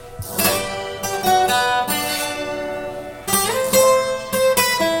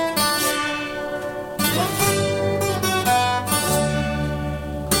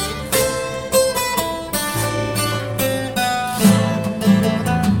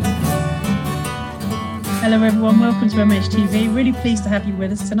Hello everyone, welcome to MHTV. Really pleased to have you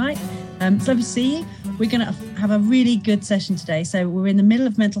with us tonight. It's lovely to see you. We're going to have a really good session today. So we're in the middle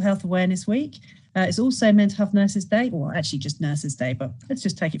of Mental Health Awareness Week. It's also Mental Health Nurses Day, or actually just Nurses Day, but let's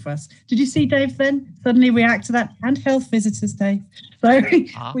just take it for us. Did you see Dave then suddenly react to that? And Health Visitors Day. So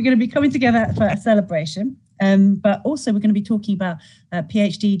we're going to be coming together for a celebration. But also we're going to be talking about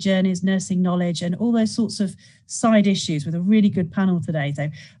PhD journeys, nursing knowledge, and all those sorts of side issues with a really good panel today. So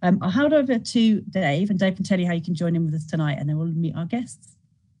I'll hand over to Dave, and Dave can tell you how you can join in with us tonight, and then we'll meet our guests.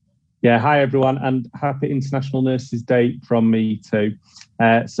 Yeah, hi everyone, and happy International Nurses Day from me too.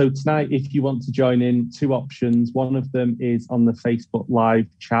 So tonight, if you want to join in, two options. One of them is on the Facebook Live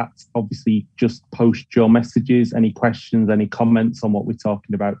chat. Obviously, just post your messages, any questions, any comments on what we're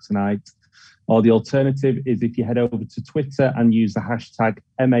talking about tonight. Or the alternative is if you head over to Twitter and use the hashtag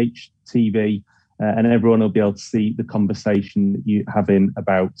MHTV, and everyone will be able to see the conversation that you're having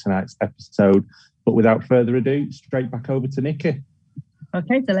about tonight's episode. But without further ado, straight back over to Nikki.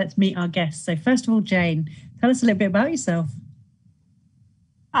 Okay, so let's meet our guests. So first of all, Jane, tell us a little bit about yourself.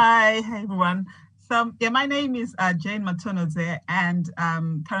 Hi everyone. So my name is Jane Matonodze, and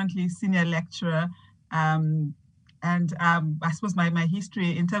currently senior lecturer. I suppose my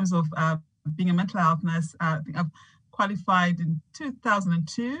history in terms of being a mental health nurse, I think I've qualified in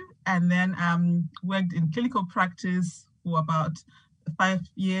 2002, and then worked in clinical practice for about 5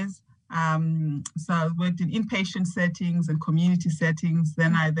 years. So I worked in inpatient settings and community settings.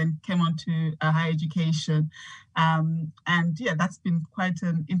 Then I came on to higher education. And yeah, that's been quite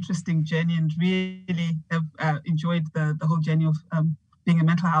an interesting journey, and really have enjoyed the whole journey of being a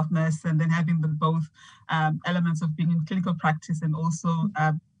mental health nurse, and then having the both elements of being in clinical practice and also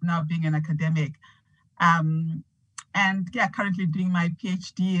now being an academic. And yeah, currently doing my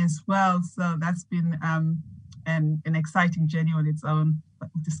PhD as well. So that's been an exciting journey on its own. But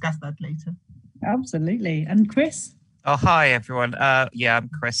we'll discuss that later. Absolutely. And Chris? Oh, hi, everyone. Yeah, I'm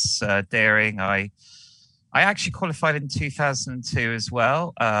Chris Deering. I actually qualified in 2002 as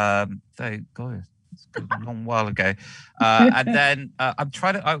well. Though, God, it's a long while ago. And then I'm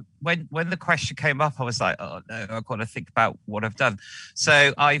trying to, when the question came up, I was like, oh no, I've got to think about what I've done.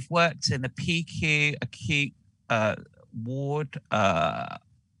 So I've worked in the PQ acute ward,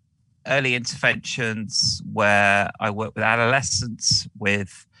 early interventions, where I work with adolescents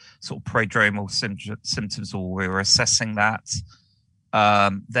with sort of prodromal symptoms, or we were assessing that.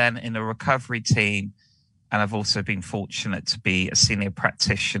 Then in a recovery team, and I've also been fortunate to be a senior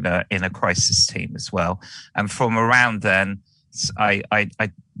practitioner in a crisis team as well. And from around then, I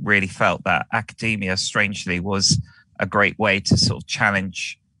really felt that academia, strangely, was a great way to sort of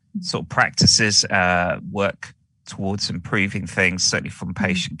challenge sort of practices, work towards improving things, certainly from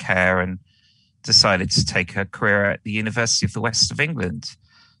patient care, and decided to take a career at the University of the West of England.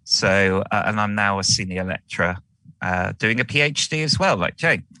 So, and I'm now a senior lecturer doing a PhD as well, like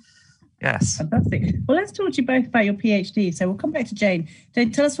Jane. Yes. Fantastic. Well, let's talk to you both about your PhD. So we'll come back to Jane.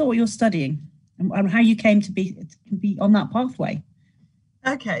 Jane, tell us what you're studying and how you came to be on that pathway.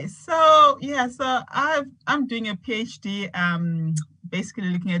 Okay, so yeah, so I'm doing a PhD, basically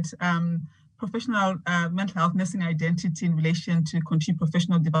looking at professional mental health nursing identity in relation to continued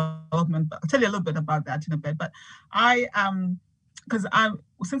professional development. But I'll tell you a little bit about that in a bit. But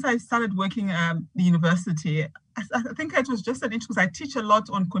since I started working at the university, I think it was just an interest, because I teach a lot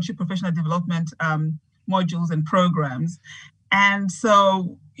on continued professional development modules and programs. And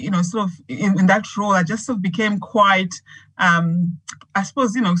so, sort of in that role, I just sort of became quite, I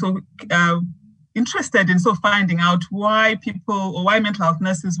suppose, interested in sort of finding out why people, or why mental health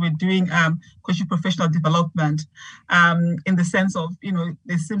nurses were doing continued professional development, in the sense of,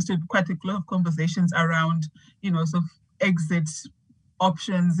 there seems to be quite a lot of conversations around, sort of exit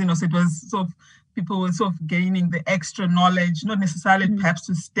options, so it was sort of, people were sort of gaining the extra knowledge, not necessarily perhaps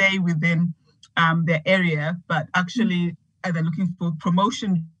to stay within their area, but actually either looking for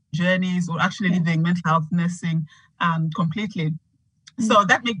promotion journeys or actually leaving mental health nursing completely. So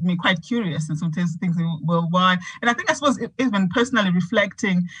that made me quite curious, and sometimes thinking, well, why? And I think, I suppose, even personally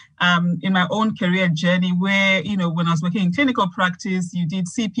reflecting in my own career journey, where, when I was working in clinical practice, you did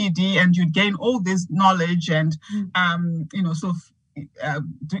CPD and you'd gain all this knowledge and, sort of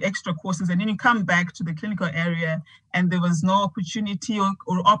do extra courses, and then you come back to the clinical area and there was no opportunity or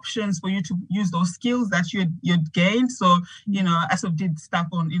options for you to use those skills that you'd gained. So, I sort of did stuff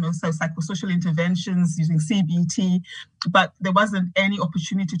on, so psychosocial interventions using CBT, but there wasn't any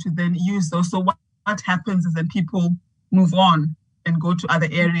opportunity to then use those. So what happens is then people move on and go to other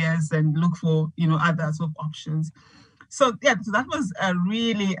areas and look for, other sort of options. So yeah, so that was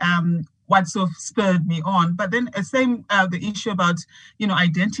really what sort of spurred me on. But then the issue about,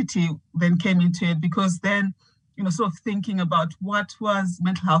 identity then came into it, because then, sort of thinking about what was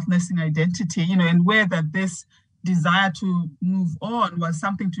mental health nursing identity, and whether this desire to move on was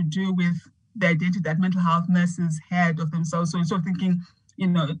something to do with the identity that mental health nurses had of themselves. So sort of thinking,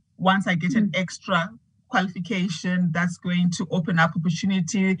 once I get an extra qualification, that's going to open up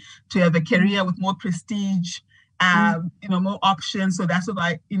opportunity to have a career with more prestige, more options. So that's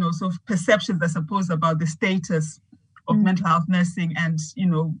sort of perceptions, I suppose, about the status of mental health nursing, and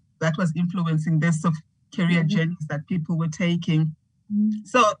that was influencing this sort of career journeys that people were taking.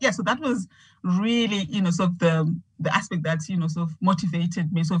 So that was really, sort of the aspect that, sort of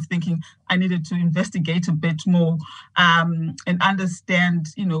motivated me, sort of thinking I needed to investigate a bit more and understand,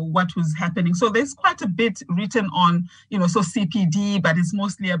 what was happening. So there's quite a bit written on, so CPD, but it's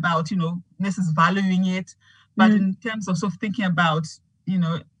mostly about, nurses valuing it. But in terms of sort of thinking about,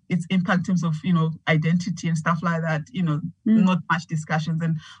 its impact in terms of, identity and stuff like that, not much discussions.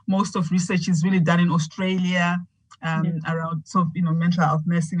 And most of research is really done in Australia around sort of, mental health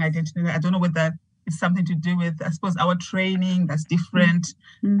nursing identity. I don't know whether it's something to do with, I suppose, our training that's different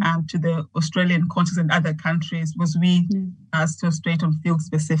to the Australian context and other countries, because we are still straight on field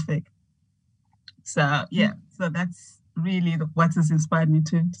specific. So, so that's really what has inspired me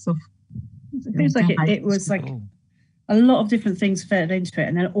to sort of. It feels like it was like a lot of different things fed into it,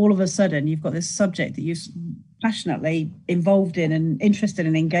 and then all of a sudden you've got this subject that you're passionately involved in and interested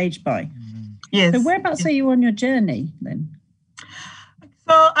and engaged by. Yes. So whereabouts are you on your journey then?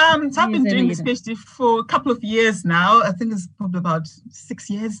 So I've been doing this PhD for a couple of years now. I think it's probably about 6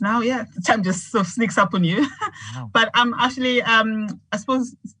 years now. Yeah, the time just sort of sneaks up on you. Wow. But I'm actually, I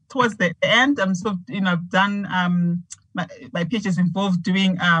suppose, towards the end, I'm sort of, I've done my PhD is involved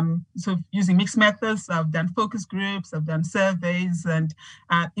doing sort of using mixed methods. I've done focus groups, I've done surveys and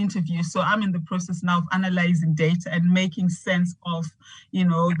interviews. So I'm in the process now of analyzing data and making sense of,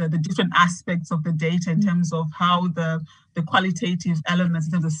 the different aspects of the data in terms of how the qualitative elements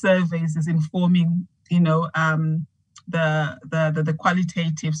in terms of surveys is informing, the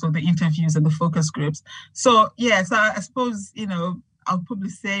qualitative, so the interviews and the focus groups. So so I suppose, I'll probably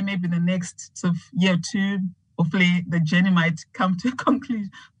say maybe the next sort of year or two, hopefully the journey might come to a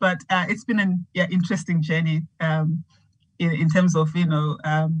conclusion. But it's been an interesting journey in terms of,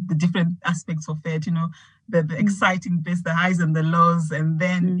 the different aspects of it, the exciting bits, the highs and the lows, and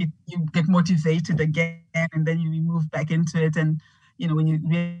then you get motivated again, and then you move back into it. And, when you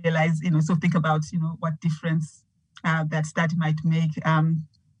realize, so think about, what difference that study might make,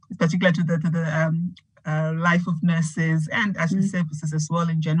 particularly to the life of nurses and actually services as well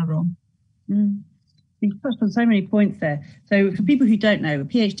in general. You touched on so many points there. So for people who don't know, a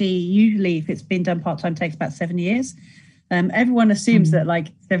PhD usually, if it's been done part-time, takes about 7 years. Everyone assumes that like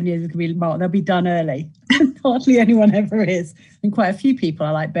 7 years is going to be marked, they'll be done early. Hardly anyone ever is. And quite a few people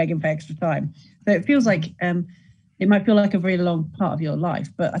are like begging for extra time. So it feels like, it might feel like a very long part of your life,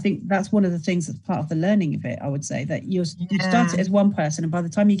 but I think that's one of the things that's part of the learning of it, I would say, that you start it as one person, and by the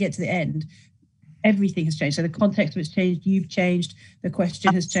time you get to the end, everything has changed. So the context of it's changed, you've changed, the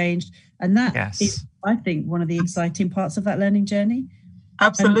question has changed. And that is, I think, one of the exciting parts of that learning journey.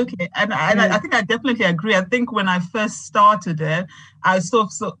 Absolutely. And I think I definitely agree. I think when I first started it, I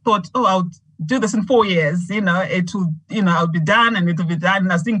sort of thought, I'll do this in 4 years, it will, I'll be done and it'll be done.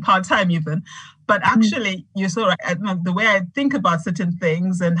 And I was doing part-time even. But actually, you're so right. The way I think about certain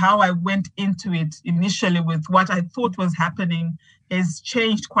things and how I went into it initially with what I thought was happening has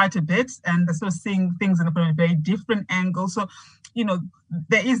changed quite a bit. And I'm sort of seeing things from a very different angle. So,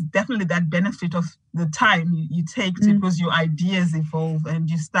 there is definitely that benefit of the time you take to, because your ideas evolve and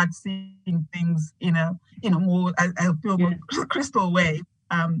you start seeing things in a, more, I feel, more crystal way.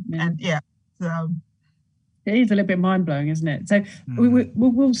 It is a little bit mind-blowing, isn't it? So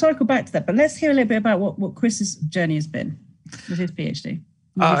we'll cycle back to that, but let's hear a little bit about what Chris's journey has been with his PhD.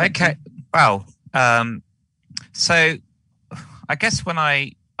 Okay. Well, so I guess when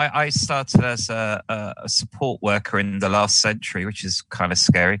I started as a support worker in the last century, which is kind of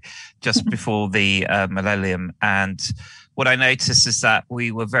scary, just before the millennium. And what I noticed is that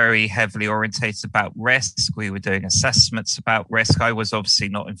we were very heavily orientated about risk. We were doing assessments about risk. I was obviously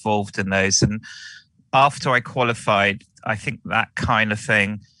not involved in those. And after I qualified, I think that kind of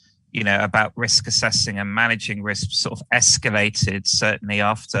thing, about risk assessing and managing risk sort of escalated, certainly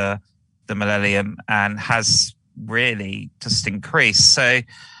after the millennium, and has really just increased. So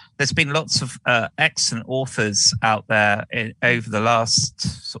there's been lots of excellent authors out there over the last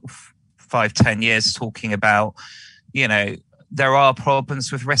sort of 5-10 years talking about, there are problems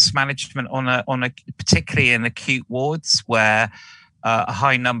with risk management on a particularly in acute wards where a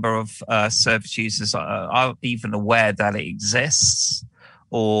high number of service users are even aware that it exists,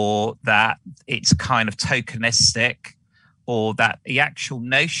 or that it's kind of tokenistic, or that the actual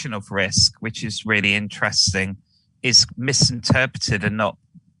notion of risk, which is really interesting, is misinterpreted and not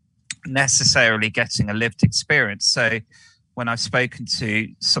necessarily getting a lived experience. So when I've spoken to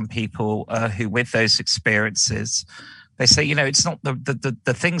some people who with those experiences, they say, it's not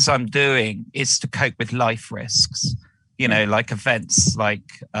the things I'm doing is to cope with life risks, like events,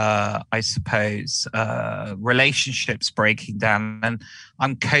 like I suppose relationships breaking down, and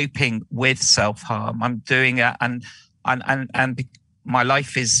I'm coping with self-harm. I'm doing it, and my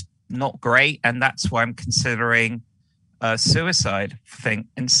life is not great, and that's why I'm considering suicide, for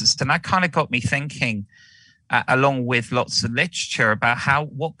instance. And that kind of got me thinking, along with lots of literature,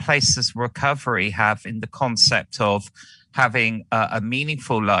 about what place does recovery have in the concept of having a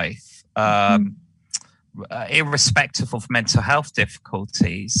meaningful life, irrespective of mental health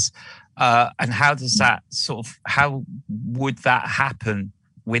difficulties, and how would that happen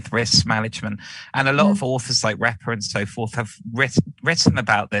with risk management? And a lot of authors like Repa and so forth have written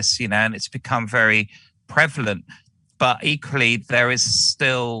about this, and it's become very prevalent. But equally, it's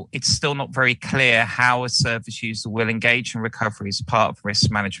still not very clear how a service user will engage in recovery as part of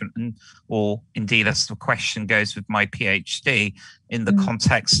risk management, or indeed, as the question goes with my PhD, in the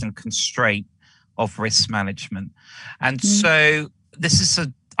context and constraint of risk management. And so this is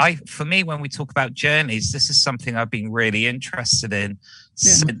for me, when we talk about journeys, this is something I've been really interested in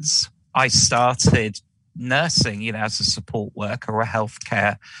since I started nursing, as a support worker or a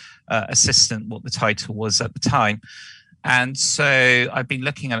healthcare assistant, what the title was at the time. And so I've been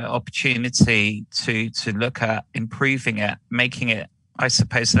looking at an opportunity to look at improving it, making it, I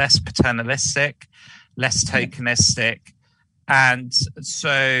suppose, less paternalistic, less tokenistic. And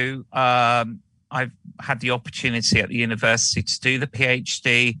so I've had the opportunity at the university to do the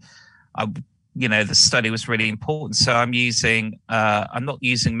PhD. The study was really important. So I'm not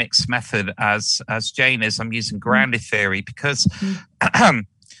using mixed method as Jane is. I'm using grounded theory because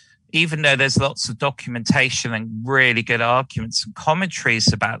even though there's lots of documentation and really good arguments and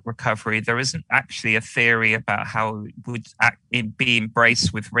commentaries about recovery, there isn't actually a theory about how it would be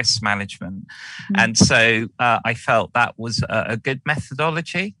embraced with risk management. And so I felt that was a good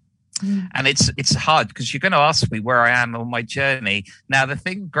methodology. And it's hard because you're going to ask me where I am on my journey. Now, the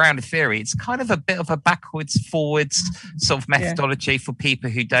thing with grounded theory, it's kind of a bit of a backwards, forwards sort of methodology for people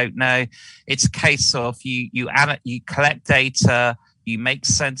who don't know. It's a case of you collect data, you make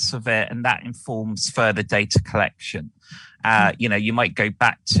sense of it, and that informs further data collection. You might go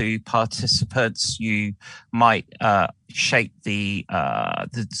back to participants. You might shape the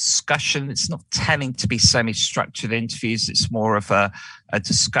discussion. It's not tending to be semi-structured interviews. It's more of a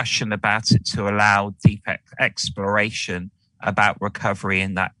discussion about it to allow deep exploration about recovery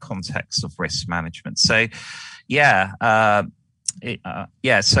in that context of risk management. So,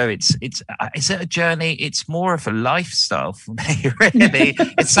 so is it a journey? It's more of a lifestyle for me, really.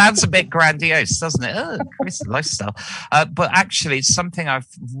 It sounds a bit grandiose, doesn't it? Oh, Chris, lifestyle. But actually, it's something I've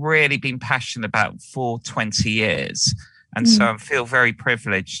really been passionate about for 20 years. And so I feel very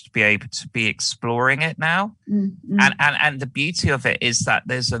privileged to be able to be exploring it now. And the beauty of it is that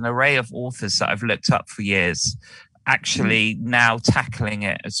there's an array of authors that I've looked up for years actually now tackling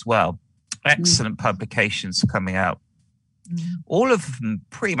it as well. Excellent publications coming out. All of them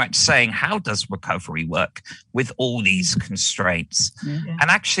pretty much saying, how does recovery work with all these constraints? And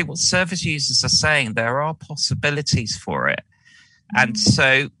actually what service users are saying, there are possibilities for it. And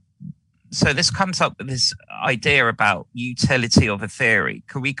so this comes up with this idea about utility of a theory.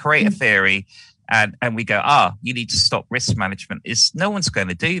 Can we create a theory and we go, you need to stop risk management? No one's going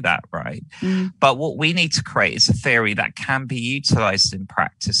to do that, right? But what we need to create is a theory that can be utilized in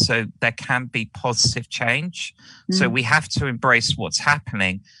practice, so there can be positive change. So we have to embrace what's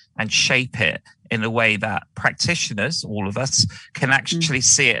happening and shape it in a way that practitioners, all of us, can actually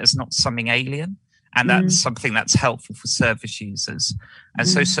see it as not something alien, and that's something that's helpful for service users. And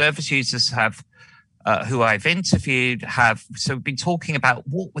so service users have who I've interviewed we've been talking about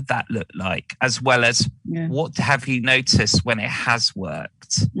what would that look like, as well as what have you noticed when it has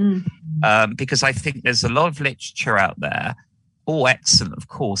worked? Because I think there's a lot of literature out there, all excellent, of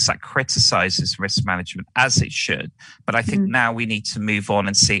course, that criticizes risk management, as it should. But I think now we need to move on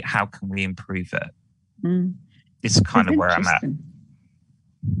and see how can we improve it. It's kind of where I'm at.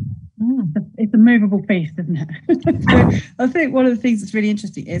 It's a movable feast, isn't it? So I think one of the things that's really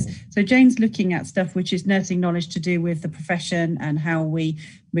interesting is, so Jane's looking at stuff which is nursing knowledge to do with the profession and how we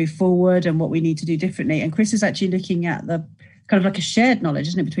move forward and what we need to do differently. And Chris is actually looking at the kind of like a shared knowledge,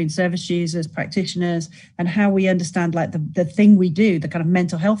 isn't it, between service users, practitioners, and how we understand like the thing we do, the kind of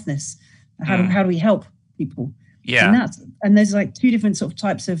mental healthness. How do we help people? Yeah. And there's like two different sort of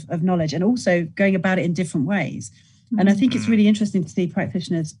types of knowledge, and also going about it in different ways. And I think it's really interesting to see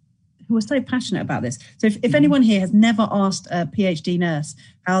practitioners who are so passionate about this. So if anyone here has never asked a PhD nurse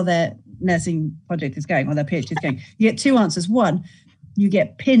how their nursing project is going or their PhD is going, you get two answers. One, you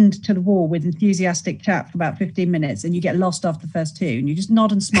get pinned to the wall with enthusiastic chat for about 15 minutes and you get lost after the first two, and you just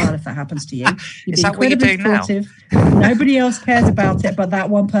nod and smile if that happens to you. You'd Is that what you're doing now? Nobody else cares about it but that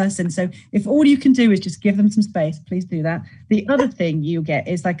one person. So if all you can do is just give them some space, please do that. The other thing you get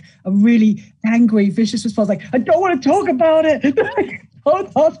is like a really angry, vicious response, like, I don't want to talk about it.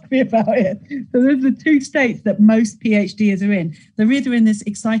 Don't ask me about it. So those are the two states that most PhDs are in. They're either in this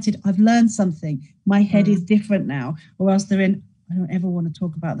excited, I've learned something, my head is different now, or else they're in, I don't ever want to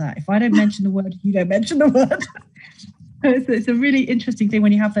talk about that. If I don't mention the word, you don't mention the word. It's a really interesting thing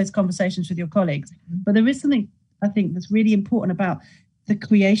when you have those conversations with your colleagues. But there is something I think that's really important about the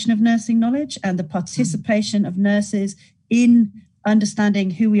creation of nursing knowledge and the participation of nurses in understanding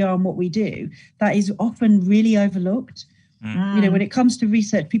who we are and what we do. That is often really overlooked. You know, when it comes to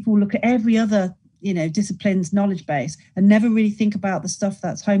research, people look at every other, you know, discipline's knowledge base and never really think about the stuff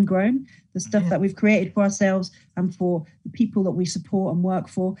that's homegrown, the stuff that we've created for ourselves and for the people that we support and work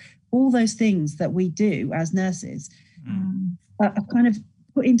for. All those things that we do as nurses are kind of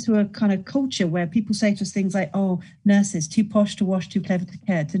put into a kind of culture where people say to us things like, oh, nurses, too posh to wash, too clever to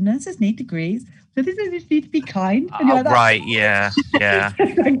care. Do nurses need degrees? So this is need to be kind. Oh, right, yeah.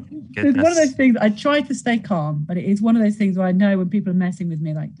 It's one of those things. I try to stay calm, but it is one of those things where I know when people are messing with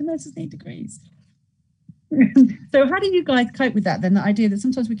me, like, do nurses need degrees? So how do you guys cope with that then, the idea that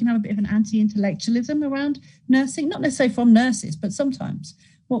sometimes we can have a bit of an anti-intellectualism around nursing, not necessarily from nurses, but sometimes?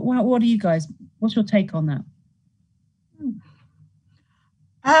 What do you guys, what's your take on that?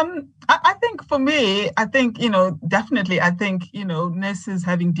 I think for me, definitely, nurses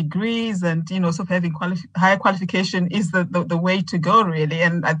having degrees and, sort of having higher qualification is the way to go, really.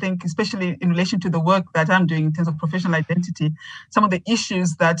 And I think especially in relation to the work that I'm doing in terms of professional identity, some of the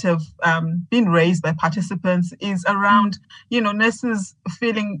issues that have been raised by participants is around, nurses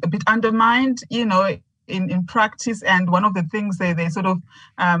feeling a bit undermined, in practice. And one of the things they sort of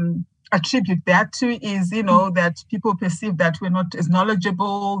attribute that to is, that people perceive that we're not as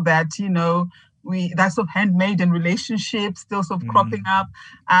knowledgeable, that, that sort of handmaiden relationships still sort of cropping up,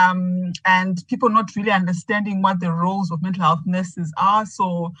 and people not really understanding what the roles of mental health nurses are.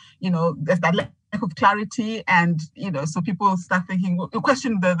 So, there's that lack of clarity, and, so people start thinking,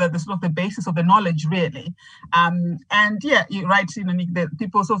 question the sort of the basis of the knowledge, really. And yeah, you're right, Nick, that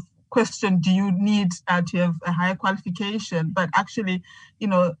people sort of question, do you need to have a higher qualification? But actually,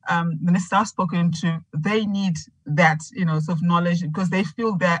 the nurses I've spoken to, they need that, sort of knowledge because they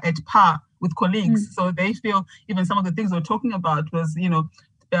feel they're at par with colleagues. So they feel even some of the things we're talking about was,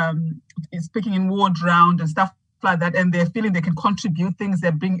 speaking in ward round and stuff like that, and they're feeling they can contribute things, they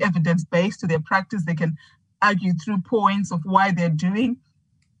bring evidence-based to their practice, they can argue through points of why they're doing.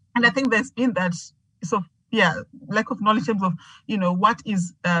 And I think there's been that sort of lack of knowledge in terms of, what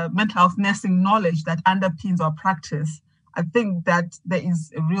is mental health nursing knowledge that underpins our practice. I think that there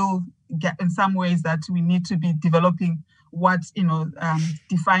is a real gap in some ways that we need to be developing what,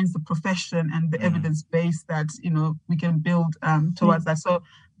 defines the profession and the evidence base that, we can build towards that. So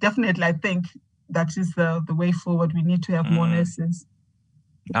definitely, I think that is the way forward. We need to have more nurses.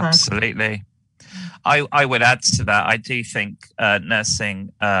 Absolutely. I would add to that. I do think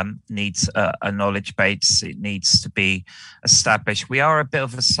nursing needs a knowledge base. It needs to be established. We are a bit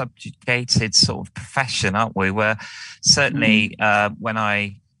of a subjugated sort of profession, aren't we? Where certainly when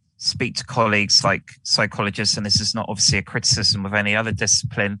I speak to colleagues like psychologists, and this is not obviously a criticism of any other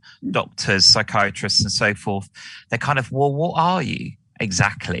discipline, doctors, psychiatrists, and so forth, they're kind of, well, what are you?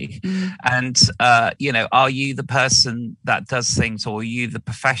 Exactly. And, are you the person that does things, or are you the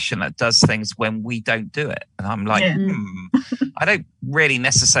profession that does things when we don't do it? And I'm like, I don't really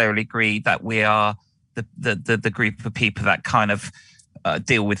necessarily agree that we are the group of people that kind of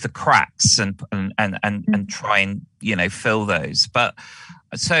deal with the cracks and try and, fill those. But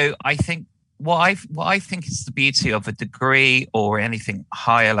so I think what I think is the beauty of a degree or anything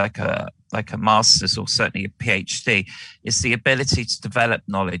higher like a master's or certainly a PhD is the ability to develop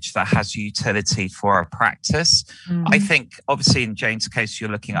knowledge that has utility for our practice. I think obviously in Jane's case, you're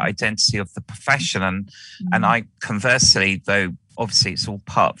looking at identity of the profession, and I conversely, though obviously it's all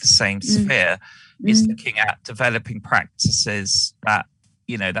part of the same sphere, is looking at developing practices that,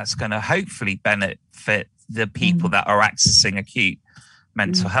 that's going to hopefully benefit the people that are accessing acute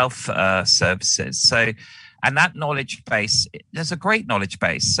mental health services. So And that knowledge base, there's a great knowledge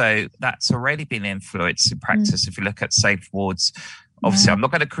base. So that's already been influenced in practice. If you look at Safe Wards, obviously, I'm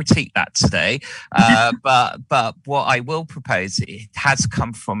not going to critique that today, but what I will propose, it has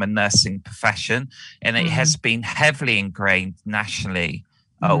come from a nursing profession, and it has been heavily ingrained nationally.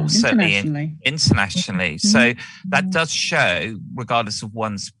 Certainly internationally. So that does show, regardless of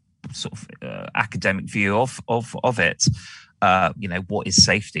one's sort of academic view of it, what is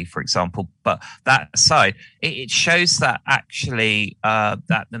safety, for example. But that aside, it shows that actually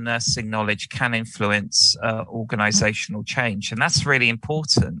that the nursing knowledge can influence organizational change, and that's really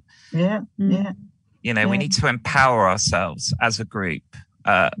important. We need to empower ourselves as a group,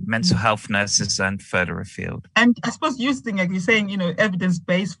 mental health nurses and further afield. And I suppose using, like you're saying,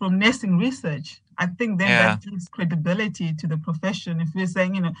 evidence-based from nursing research, I think then that gives credibility to the profession. If we're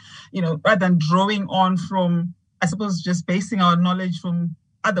saying, rather than drawing on from, I suppose, just basing our knowledge from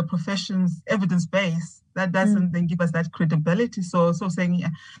other professions, evidence-based, that doesn't then give us that credibility. So saying,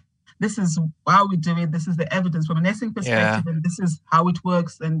 this is how we do it, this is the evidence from a nursing perspective, and this is how it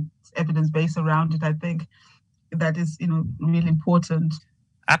works, and evidence-based around it, I think that is, really important.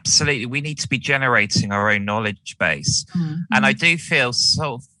 Absolutely. We need to be generating our own knowledge base. And I do feel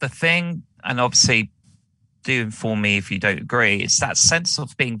the thing, and obviously do inform me if you don't agree, it's that sense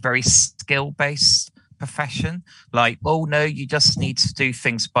of being very skill-based profession. Like, oh no, you just need to do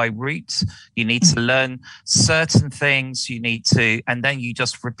things by rote. You need to learn certain things, and then you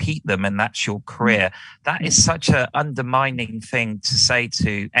just repeat them, and that's your career. That is such an undermining thing to say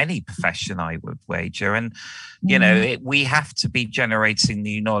to any profession, I would wager. And we have to be generating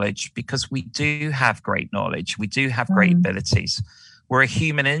new knowledge, because we do have great knowledge, we do have great abilities. We're a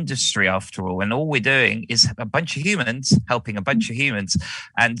human industry, after all, and all we're doing is a bunch of humans helping a bunch of humans.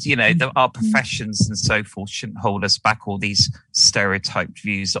 And, our professions and so forth shouldn't hold us back. All these stereotyped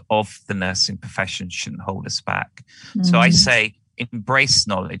views of the nursing profession shouldn't hold us back. So I say embrace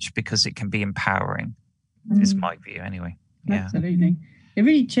knowledge, because it can be empowering, is my view anyway. Yeah. Absolutely. It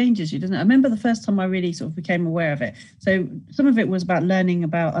really changes you, doesn't it? I remember the first time I really sort of became aware of it. So some of it was about learning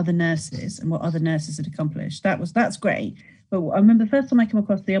about other nurses and what other nurses had accomplished. That's great. But I remember the first time I came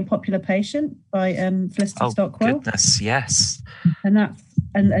across The Unpopular Patient by Felicity Stockwell. Goodness, yes. And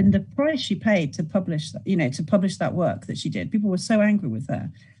and the price she paid to publish, that work that she did. People were so angry with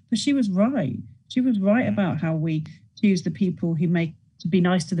her, but she was right. She was right about how we choose the people to be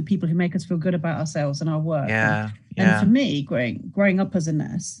nice to the people who make us feel good about ourselves and our work. Yeah. And for me, growing up as a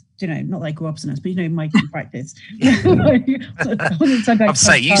nurse, not that I grew up as a nurse, but in my practice. I'm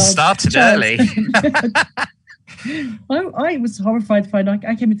saying you started early. I was horrified to find out.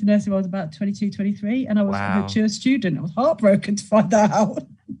 I came into nursing when I was about 22, 23, and I was a mature student. I was heartbroken to find that out.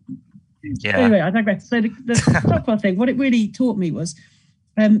 Yeah. Anyway, I digress. So the Stockwell thing, what it really taught me was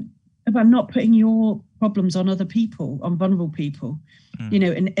about not putting your problems on other people, on vulnerable people.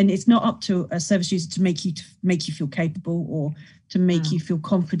 And it's not up to a service user to make you feel capable or to make you feel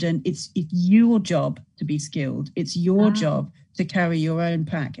confident. It's your job to be skilled. It's your job to carry your own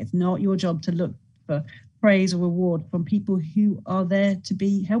pack. It's not your job to look for praise or reward from people who are there to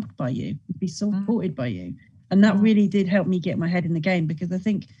be helped by you, to be supported by you. And that really did help me get my head in the game, because I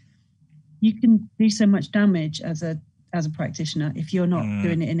think you can do so much damage as a practitioner if you're not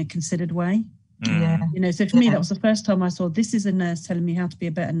doing it in a considered way. So for me, that was the first time I saw, this is a nurse telling me how to be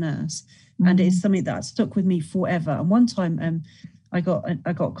a better nurse. And it is something that stuck with me forever. And one time I got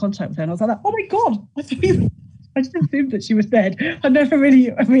contact with her, and I was like, oh my God, I just assumed that she was dead. I never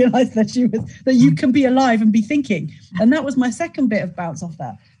really realised that you can be alive and be thinking. And that was my second bit of bounce off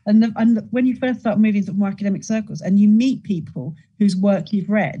that. And when you first start moving into more academic circles and you meet people whose work you've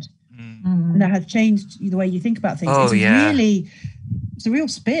read and that has changed the way you think about things, it's a real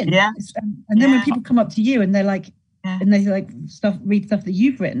spin. Yeah. And then when people come up to you and they're like, and they read stuff that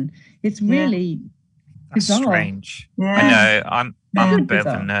you've written, it's really bizarre. Strange. Yeah. I know. I'm a bit of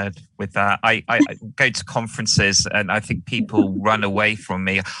a nerd with that. I go to conferences and I think people run away from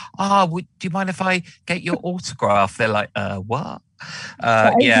me. Do you mind if I get your autograph? They're like, what?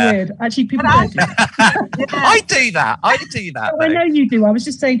 Weird. Actually, people don't do that. I do that. I know you do. I was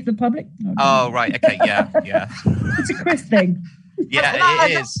just saying to the public. Right. Okay. Yeah. It's a Chris thing. Yeah,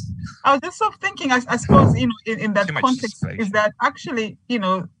 it is. I was just sort of thinking, I suppose, in that context, is that actually,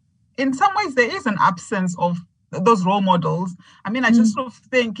 in some ways there is an absence of those role models. I mean, I just sort of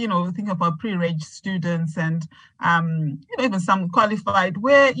think about pre-reg students and, even some qualified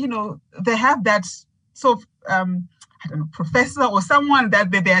where, they have that sort of, professor or someone that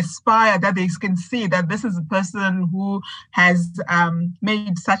they aspire, that they can see that this is a person who has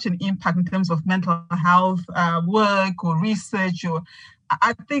made such an impact in terms of mental health work or research. Or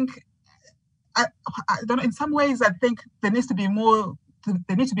I think I don't know. In some ways, I think there needs to be more.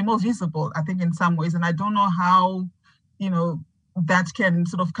 They need to be more visible. I think in some ways, and I don't know how, that can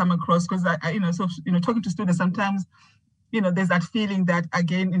sort of come across, because talking to students sometimes, there's that feeling that,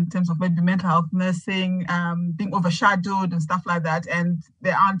 again, in terms of maybe mental health nursing, being overshadowed and stuff like that, and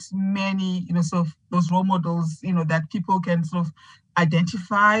there aren't many, sort of those role models, that people can sort of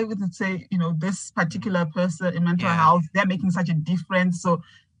identify with, and say, this particular person in mental health, they're making such a difference. So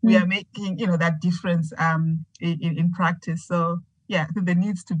we are making, that difference in practice. So yeah, I think there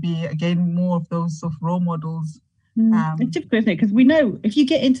needs to be, again, more of those sort of role models. It's difficult, isn't it? Because we know if you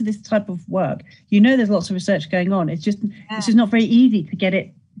get into this type of work, there's lots of research going on. It's just not very easy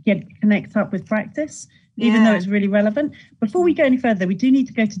to connect up with practice, even though it's really relevant. Before we go any further, we do need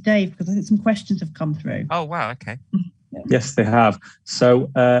to go to Dave, because I think some questions have come through. Oh wow, okay. Yes, they have. So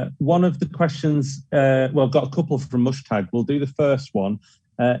one of the questions, I've got a couple from Mushtag. We'll do the first one.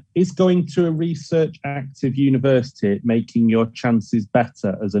 Is going to a research active university making your chances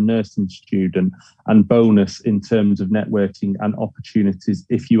better as a nursing student, and bonus in terms of networking and opportunities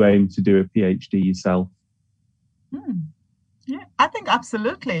if you aim to do a PhD yourself? Yeah, I think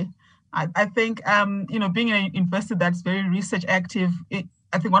absolutely. I think, being in a university that's very research active,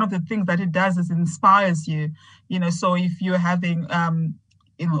 I think one of the things that it does is it inspires you. So if you're having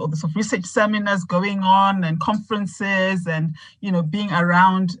all the sort of research seminars going on and conferences, and being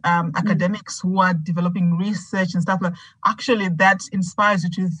around academics who are developing research and stuff like, actually that inspires you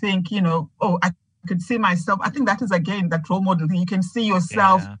to think, I could see myself. I think that is, again, that role model thing. You can see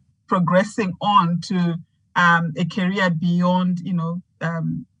yourself progressing on to a career beyond,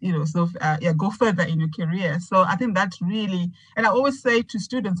 go further in your career. So I think that's really, and I always say to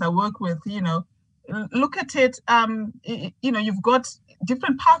students I work with, look at it, you've got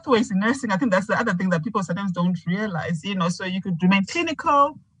different pathways in nursing. I think that's the other thing that people sometimes don't realize, so you could remain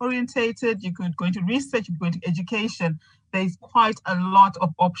clinical orientated, you could go into research, you could go into education. There's quite a lot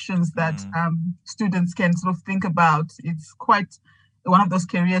of options that students can sort of think about. It's quite one of those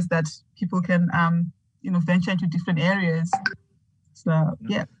careers that people can, venture into different areas. So,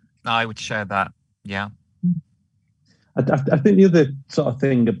 yeah. I would share that. Yeah. I think the other sort of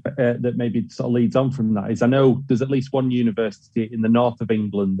thing that maybe sort of leads on from that is, I know there's at least one university in the north of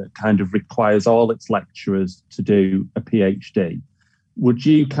England that kind of requires all its lecturers to do a PhD. Would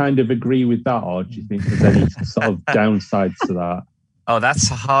you kind of agree with that, or do you think there's any sort of downsides to that? Oh, that's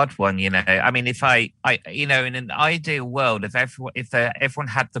a hard one. I mean, if I in an ideal world, if everyone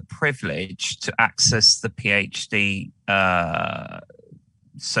had the privilege to access the PhD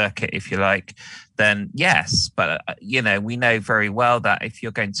circuit, if you like, then yes. But we know very well that if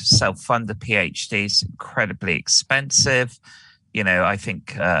you're going to self-fund a PhD, it's incredibly expensive. I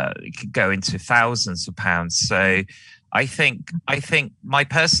think it could go into thousands of pounds. So I think my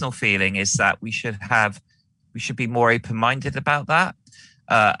personal feeling is that we should be more open-minded about that,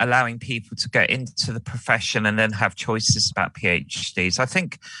 allowing people to get into the profession and then have choices about PhDs.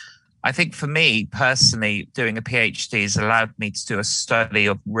 I think for me personally, doing a PhD has allowed me to do a study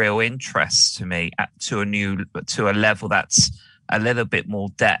of real interest to me to a level that's a little bit more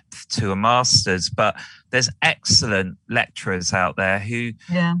depth to a master's. But there's excellent lecturers out there who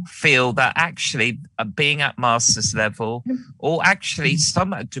feel that actually being at master's level, or actually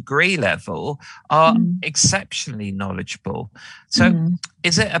some at degree level, are exceptionally knowledgeable. So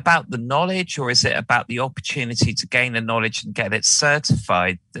is it about the knowledge, or is it about the opportunity to gain the knowledge and get it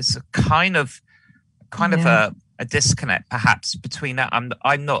certified? There's a kind of a disconnect perhaps between that.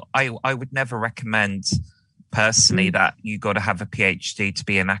 I would never recommend personally that you got to have a PhD to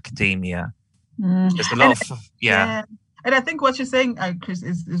be in academia. There's a lot of and I think what you're saying, Chris,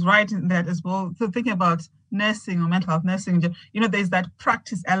 is right in that as well. So thinking about nursing or mental health nursing, there's that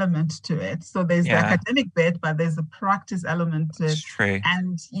practice element to it. So there's the academic bit, but there's a practice element to it. It's true.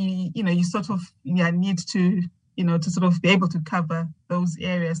 And you sort of need to to sort of be able to cover those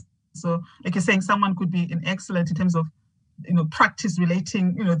areas. So like you're saying, someone could be excellent in terms of practice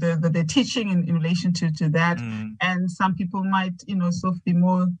relating, the teaching in relation to that. And some people might, sort of be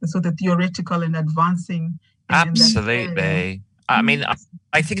more sort of theoretical and advancing. Absolutely. I mean,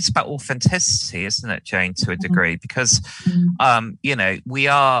 I think it's about authenticity, isn't it, Jane, to a degree? Because, we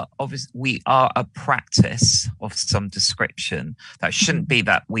are a practice of some description. That shouldn't be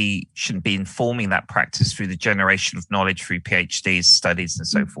that we shouldn't be informing that practice through the generation of knowledge through PhDs, studies, and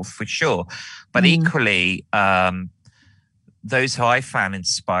so forth, for sure. But equally, those who I found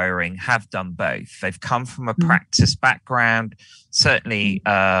inspiring have done both. They've come from a practice background. Certainly,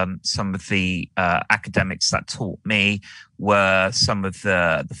 some of the academics that taught me were some of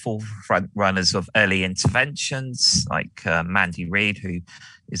the forefront runners of early interventions, like Mandy Reid, who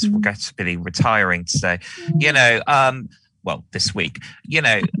is regrettably retiring today. You know, well, this week, you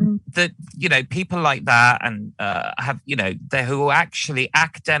know, that, you know, people like that and have, you know, they who are actually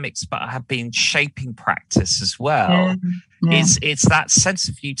academics but have been shaping practice as well. It's that sense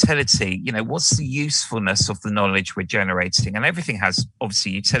of utility. You know, what's the usefulness of the knowledge we're generating? And everything has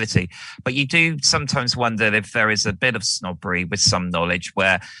obviously utility, but you do sometimes wonder if there is a bit of snobbery with some knowledge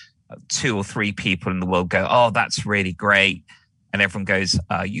where 2 or 3 people in the world go, oh, that's really great, and everyone goes,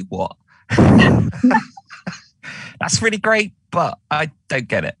 you what? That's really great, but I don't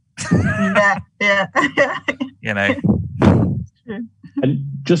get it. Yeah. You know. And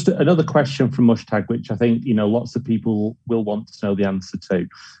just another question from Mushtaq, which I think, you know, lots of people will want to know the answer to.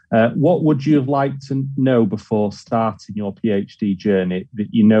 What would you have liked to know before starting your PhD journey that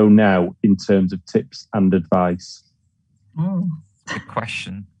you know now in terms of tips and advice? Good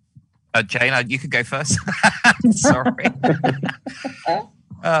question. Jane, you could go first. Sorry. Or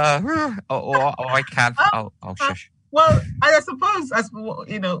I can. I'll shush. Well, I suppose,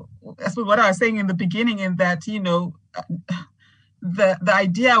 you know, as what I was saying in the beginning, in that, you know, the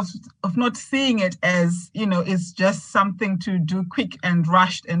idea of not seeing it as, you know, is just something to do quick and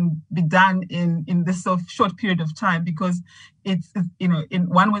rushed and be done in this sort of short period of time, because it's, you know, in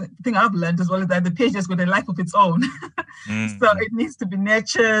one thing I've learned as well is that the page has got a life of its own. So it needs to be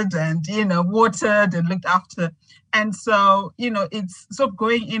nurtured and, you know, watered and looked after. And so, you know, it's sort of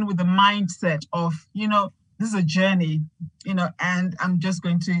going in with the mindset of, you know, this is a journey, you know, and I'm just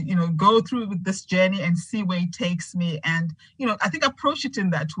going to, you know, go through with this journey and see where it takes me. And, you know, I think approach it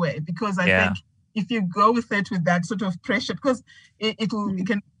in that way, because I think if you go with it with that sort of pressure, because it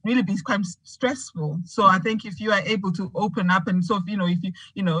can really be quite stressful. So I think if you are able to open up and sort of, you know, if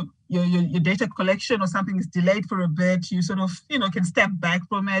you know, your data collection or something is delayed for a bit, you sort of, you know, can step back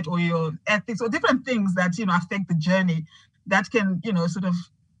from it, or your ethics or different things that, you know, affect the journey that can, you know, sort of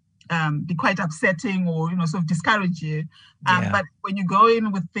be quite upsetting or, you know, sort of discourage you. But when you go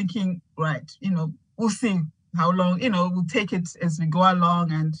in with thinking, right, you know, we'll see how long, you know, we'll take it as we go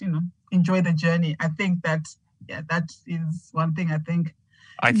along and, you know, enjoy the journey. I think that, that is one thing I think.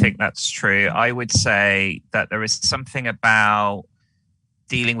 I think that's true. I would say that there is something about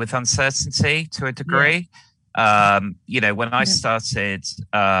dealing with uncertainty to a degree. You know, when I started,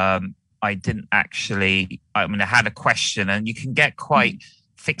 I didn't actually, I mean, I had a question and you can get quite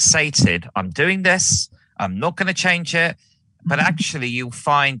fixated. I'm doing this, I'm not going to change it. But actually, you'll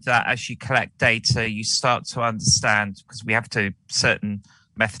find that as you collect data, you start to understand, because we have to, certain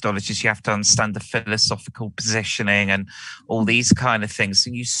methodologies, you have to understand the philosophical positioning and all these kind of things.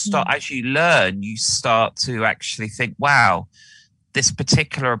 And you start, as you learn, you start to actually think, wow, this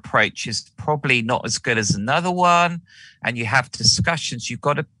particular approach is probably not as good as another one. And you have discussions. You've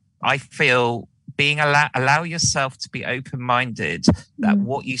got to, I feel, allow yourself to be open-minded, that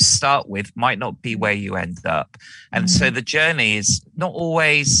what you start with might not be where you end up. And so the journey is not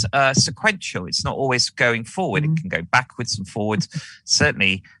always sequential. It's not always going forward. It can go backwards and forwards.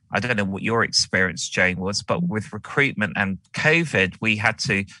 Certainly, I don't know what your experience, Jane, was, but with recruitment and COVID, we had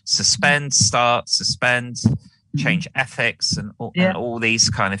to suspend, change ethics and all these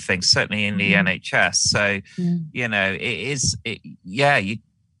kind of things, certainly in the NHS. So, you know,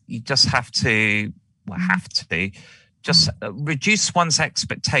 you just have to just reduce one's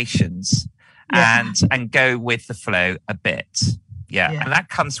expectations and go with the flow a bit. And that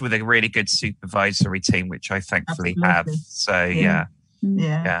comes with a really good supervisory team, which I thankfully have. So and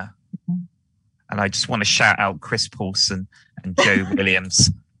I just want to shout out Chris Paulson and Joe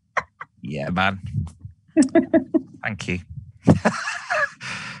Williams. Man. Thank you.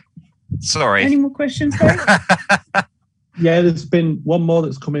 Sorry. Any more questions, Dave? Yeah, there's been one more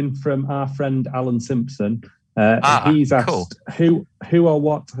that's come in from our friend Alan Simpson. He's asked, who or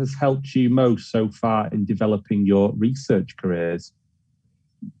what has helped you most so far in developing your research careers?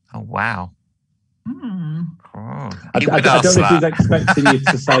 Oh, wow. I don't know if he's expecting you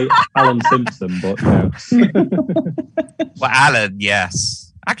to say Alan Simpson, but no. Well, Alan,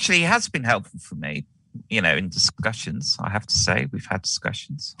 yes. Actually, he has been helpful for me, you know, in discussions, I have to say. We've had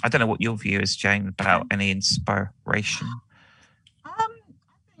discussions. I don't know what your view is, Jane, about any inspiration.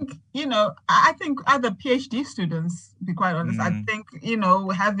 You know, I think other PhD students, to be quite honest, I think, you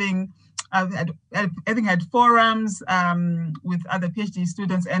know, I think had forums with other PhD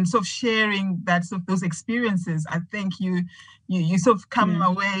students and sort of sharing that sort of those experiences. I think you sort of come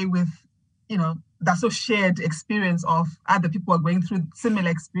away with, you know, that sort of shared experience of other people who are going through similar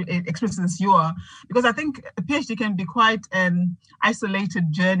experiences you are. Because I think a PhD can be quite an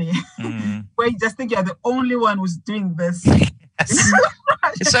isolated journey where you just think you're the only one who's doing this.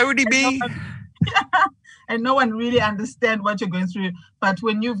 It's only me. and no one really understand what you're going through. But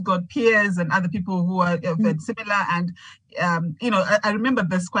when you've got peers and other people who are similar, and I remember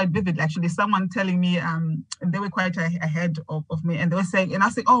this quite vividly, actually, someone telling me, and they were quite ahead of me, and they were saying, and I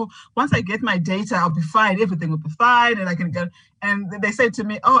said, oh, once I get my data, I'll be fine, everything will be fine, and I can go. And they said to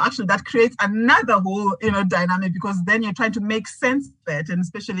me, oh, actually, that creates another whole, dynamic, because then you're trying to make sense of it, and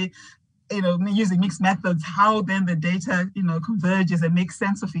especially, using mixed methods, how then the data, converges and makes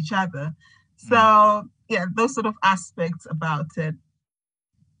sense of each other. So, yeah, those sort of aspects about it.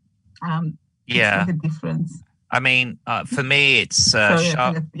 Yeah. The difference. I mean, for me, it's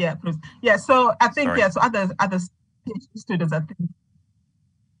sharp. Yeah. So I think, so other PhD students, I think.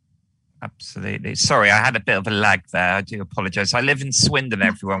 Absolutely. Sorry, I had a bit of a lag there. I do apologize. I live in Swindon,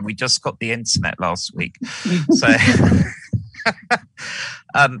 everyone. We just got the internet last week. So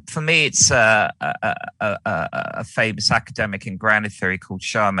for me, it's a famous academic in grounded theory called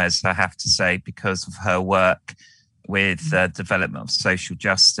Sharmez, I have to say, because of her work with development of social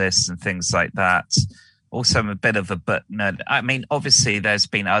justice and things like that. Also, I'm a bit of a book nerd. I mean, obviously, there's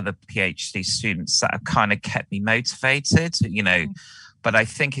been other PhD students that have kind of kept me motivated, but I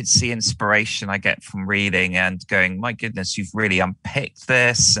think it's the inspiration I get from reading and going, my goodness, you've really unpicked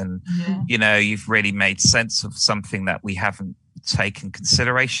this. And, you've really made sense of something that we haven't taken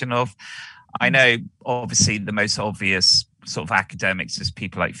consideration of. I know, obviously, the most obvious sort of academics is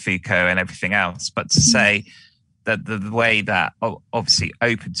people like Foucault and everything else, but to say that the way that obviously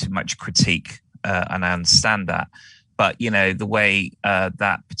open to much critique, and I understand that, but the way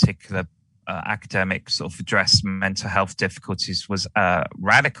that particular academic sort of addressed mental health difficulties was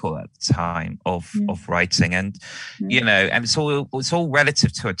radical at the time of writing, and and it's all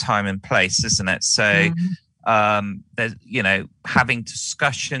relative to a time and place, isn't it? So there's having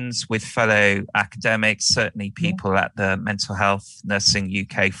discussions with fellow academics, certainly people at the Mental Health Nursing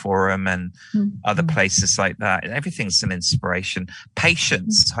UK Forum and other places like that. Everything's an inspiration.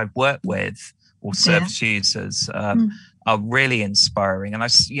 Patients I've worked with, or service users, are really inspiring. And I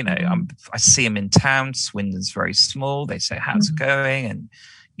see them in town. Swindon's very small. They say, how's it going?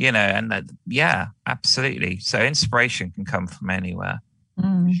 And, absolutely. So inspiration can come from anywhere,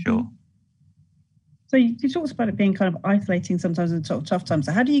 for sure. So you talked about it being kind of isolating sometimes in tough times.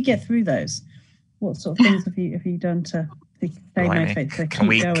 So how do you get through those? What sort of things have you done to stay motivated? Can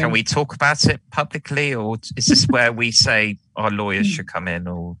we talk about it publicly, or is this where we say our lawyers should come in,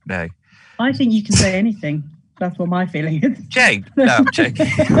 or no? I think you can say anything. That's what my feeling is. Jane, no, I'm joking.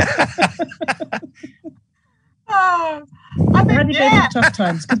 How do you go through tough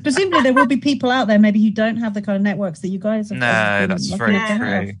times? Because presumably there will be people out there maybe who don't have the kind of networks that you guys have. No, that's very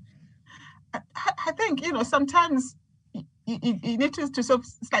true. I think, sometimes you need to sort of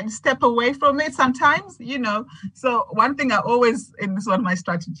slightly step away from it sometimes, So one thing I always, and this is one of my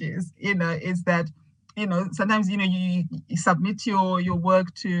strategies, is that, sometimes, you submit your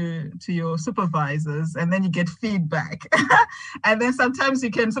work to your supervisors and then you get feedback. And then sometimes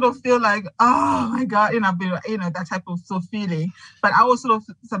you can sort of feel like, oh my God, I've been, that type of sort of feeling. But I also sort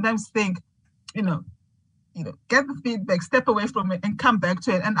of sometimes think, get the feedback, step away from it and come back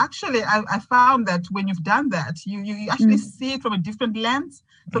to it. And actually, I found that when you've done that, you actually see it from a different lens.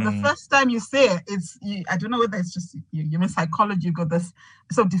 So the first time you see it, I don't know whether it's just you're in psychology, you've got this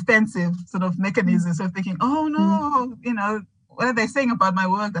sort of defensive sort of mechanism, sort of thinking, oh no, what are they saying about my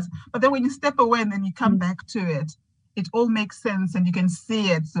work? But then when you step away and then you come back to it, it all makes sense and you can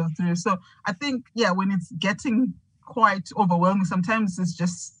see it through. So I think, when it's getting quite overwhelming, sometimes it's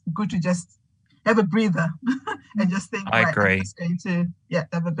just good to just have a breather and just think, I agree. I'm just going to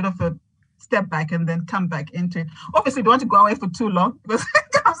have a bit of a step back and then come back into it. Obviously, you don't want to go away for too long because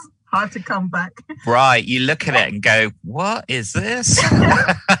it's hard to come back. Right. You look at it and go, what is this?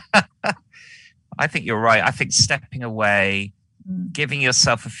 I think you're right. I think stepping away, giving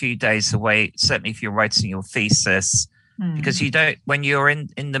yourself a few days away, certainly if you're writing your thesis, because when you're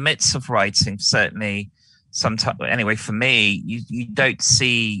in the midst of writing, certainly sometimes, anyway, for me, you don't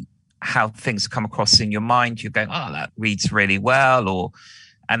see how things come across in your mind. You're going, oh, that reads really well,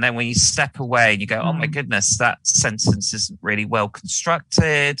 and then when you step away and you go, oh my goodness, that sentence isn't really well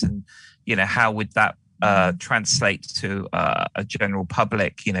constructed, and how would that translate to a general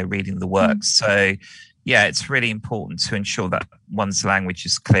public, reading the work. So it's really important to ensure that one's language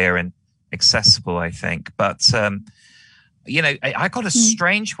is clear and accessible, I think. But I got a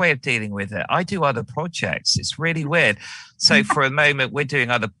strange way of dealing with it. I do other projects. It's really weird. So for a moment, we're doing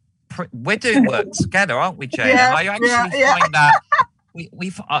work together, aren't we, Jane? Yeah, I actually find that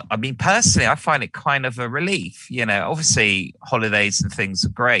personally, I find it kind of a relief. Obviously holidays and things are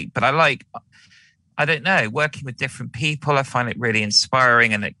great, but I I don't know, working with different people, I find it really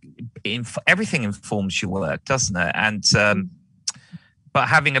inspiring, and everything informs your work, doesn't it? And but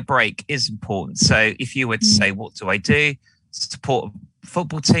having a break is important. So if you were to say, what do I do? Support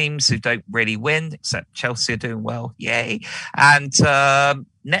football teams who don't really win, except Chelsea are doing well, yay. And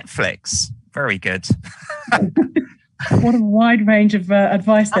Netflix, very good. What a wide range of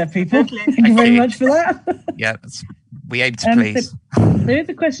advice there, people. Thank you very much for that. Yeah, we aim to please. There is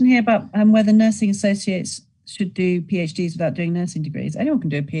a question here about whether nursing associates should do PhDs without doing nursing degrees. Anyone can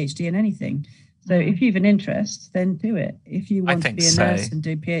do a PhD in anything. So if you have an interest, then do it. If you want to be a nurse and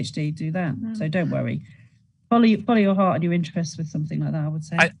do PhD, do that. So don't worry. Follow your heart and your interests with something like that, I would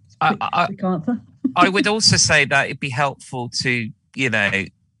say. Quick answer. I would also say that it'd be helpful to,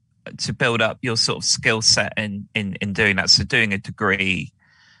 to build up your sort of skill set in doing that. So doing a degree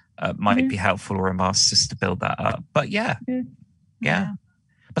might be helpful, or a master's to build that up. But yeah.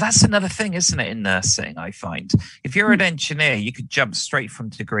 But that's another thing, isn't it, in nursing, I find. If you're an engineer, you could jump straight from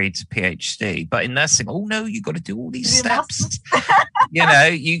degree to PhD. But in nursing, oh no, you've got to do all these steps.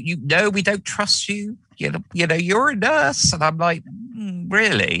 We don't trust you. You're a nurse. And I'm like,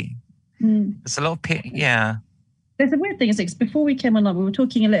 really? There's a lot of There's a weird thing, is before we came on, we were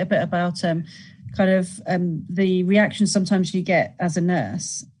talking a little bit about the reaction sometimes you get as a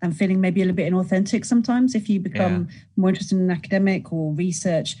nurse and feeling maybe a little bit inauthentic sometimes if you become more interested in academic or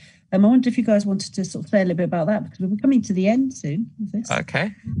research. I wonder if you guys wanted to sort of say a little bit about that, because we're coming to the end soon of this.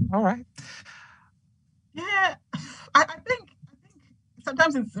 Okay, all right. Yeah, I think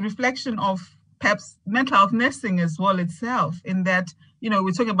sometimes it's a reflection of perhaps mental health nursing as well itself, in that,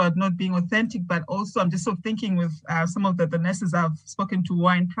 we're talking about not being authentic, but also I'm just sort of thinking with some of the nurses I've spoken to who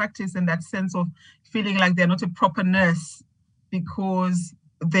are in practice, in that sense of feeling like they're not a proper nurse because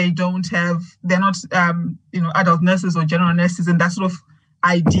they're not adult nurses or general nurses, and that sort of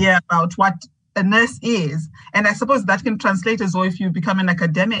idea about what a nurse is. And I suppose that can translate as well if you become an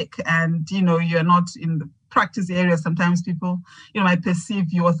academic and, you're not in the practice area. Sometimes people, might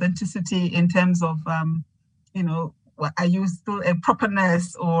perceive your authenticity in terms of, are you still a proper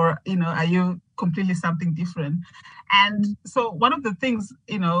nurse, or, are you completely something different? And so one of the things,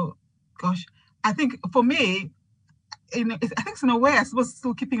 I think for me, I think it's in a way, I suppose,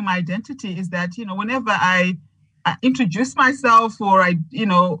 still keeping my identity, is that, whenever I introduce myself or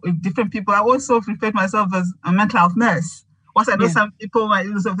with different people, I also refer to myself as a mental health nurse. Also, I know some people might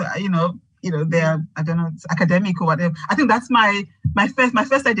use they're, I don't know, it's academic or whatever. I think that's my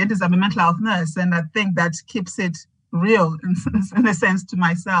first identity is I'm a mental health nurse, and I think that keeps it real in a sense to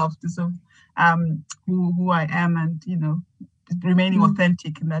myself, to sort of who I am, and remaining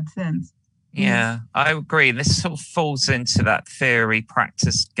authentic in that sense. Yeah, I agree. This sort of falls into that theory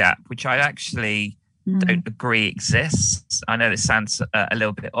practice gap, which I actually don't agree exists. I know this sounds a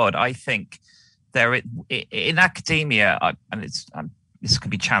little bit odd. I think in academia, and this can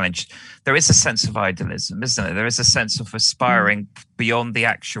be challenged, there is a sense of idealism, isn't it? There is a sense of aspiring beyond the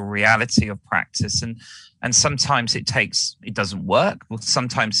actual reality of practice. And sometimes it doesn't work. Well,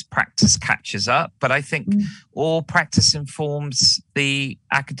 sometimes practice catches up. But I think all practice informs the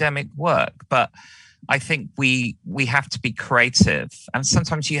academic work. But I think we have to be creative. And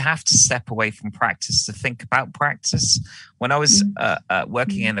sometimes you have to step away from practice to think about practice. When I was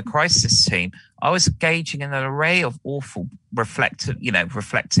working in the crisis team, I was engaging in an array of awful reflecting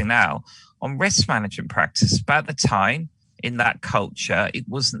now on risk management practice. But at the time, in that culture, it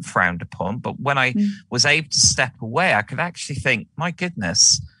wasn't frowned upon. But when I was able to step away, I could actually think, my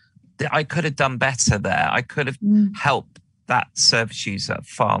goodness, I could have done better there. I could have helped that service user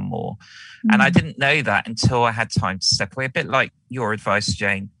far more. And I didn't know that until I had time to step away. A bit like your advice,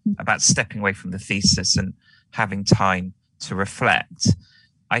 Jane, about stepping away from the thesis and having time to reflect.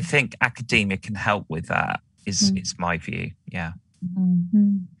 I think academia can help with that, is my view. Yeah.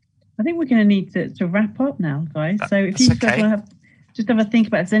 I think we're going to need to wrap up now, guys. So if you guys want to have a think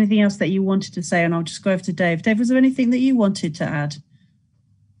about if there's anything else that you wanted to say, and I'll just go over to Dave. Dave, was there anything that you wanted to add?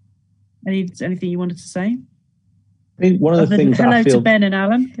 Anything you wanted to say? I think one of the things hello to Ben and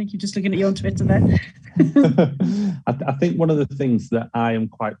Alan. Thank you. Just looking at you on Twitter there. I think one of the things that I am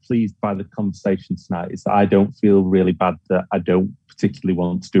quite pleased by the conversation tonight is that I don't feel really bad that I don't particularly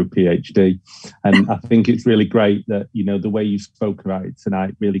want to do a PhD. And I think it's really great that, the way you've spoken about it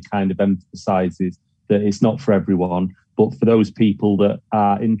tonight really kind of emphasizes that it's not for everyone, but for those people that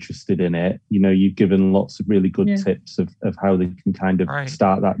are interested in it, you've given lots of really good tips of how they can kind of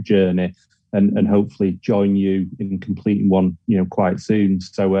start that journey. And hopefully join you in completing one, quite soon.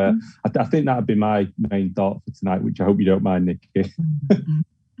 So I think that would be my main thought for tonight, which I hope you don't mind, Nikki.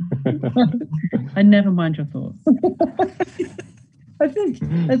 I never mind your thoughts. I think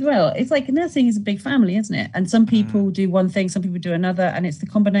as well, it's like nursing is a big family, isn't it? And some people do one thing, some people do another, and it's the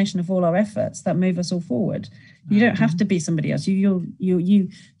combination of all our efforts that move us all forward. You don't have to be somebody else. You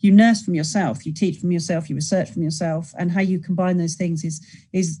nurse from yourself, you teach from yourself, you research from yourself, and how you combine those things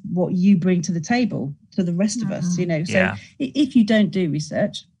is what you bring to the table to the rest of us. You know, so if you don't do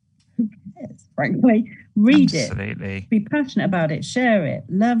research, who cares, frankly? Read it, be passionate about it, share it,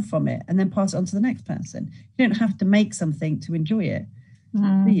 learn from it, and then pass it on to the next person. You don't have to make something to enjoy it,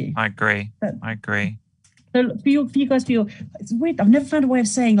 do you? I agree. So for you guys, it's weird. I've never found a way of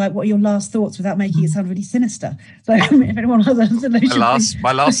saying like what are your last thoughts without making it sound really sinister. So if anyone has a solution,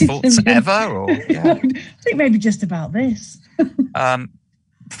 my last thoughts ever, or I think maybe just about this.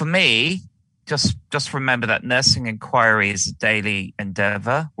 For me, just remember that nursing inquiry is a daily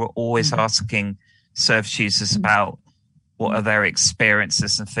endeavour. We're always asking service users about what are their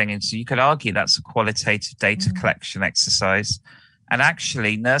experiences and things. So you could argue that's a qualitative data collection exercise. And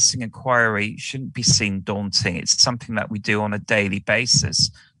actually, nursing inquiry shouldn't be seen daunting. It's something that we do on a daily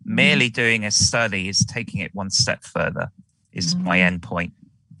basis. Merely doing a study is taking it one step further, is my end point.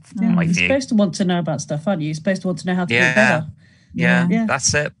 You're supposed to want to know about stuff, aren't you? You're supposed to want to know how to do it better. Yeah,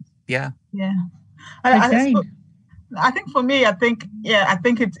 that's it. Yeah. I think for me, I think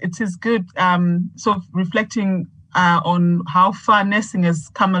it is good sort of reflecting on how far nursing has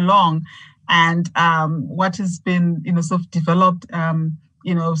come along and what has been, sort of developed,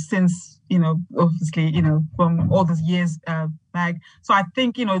 since, obviously, from all these years back. So I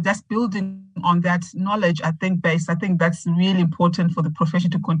think, just building on that knowledge, I think that's really important for the profession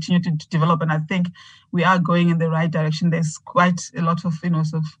to continue to develop. And I think we are going in the right direction. There's quite a lot of,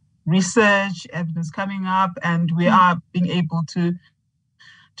 sort of research evidence coming up, and we are being able to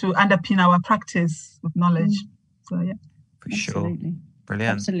underpin our practice with knowledge. So for sure.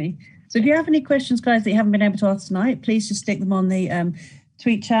 Brilliant. Absolutely. So if you have any questions, guys, that you haven't been able to ask tonight, please just stick them on the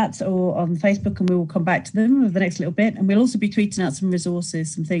tweet chat or on Facebook, and we will come back to them over the next little bit. And we'll also be tweeting out some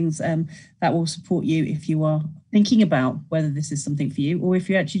resources, some things that will support you if you are thinking about whether this is something for you, or if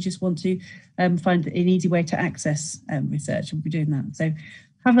you actually just want to find an easy way to access research. We'll be doing that. So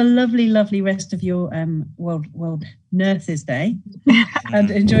have a lovely, lovely rest of your World Nurses Day and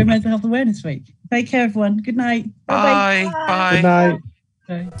enjoy Mental Health Awareness Week. Take care, everyone. Good night. Bye. Good night.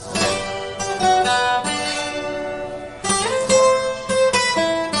 Bye.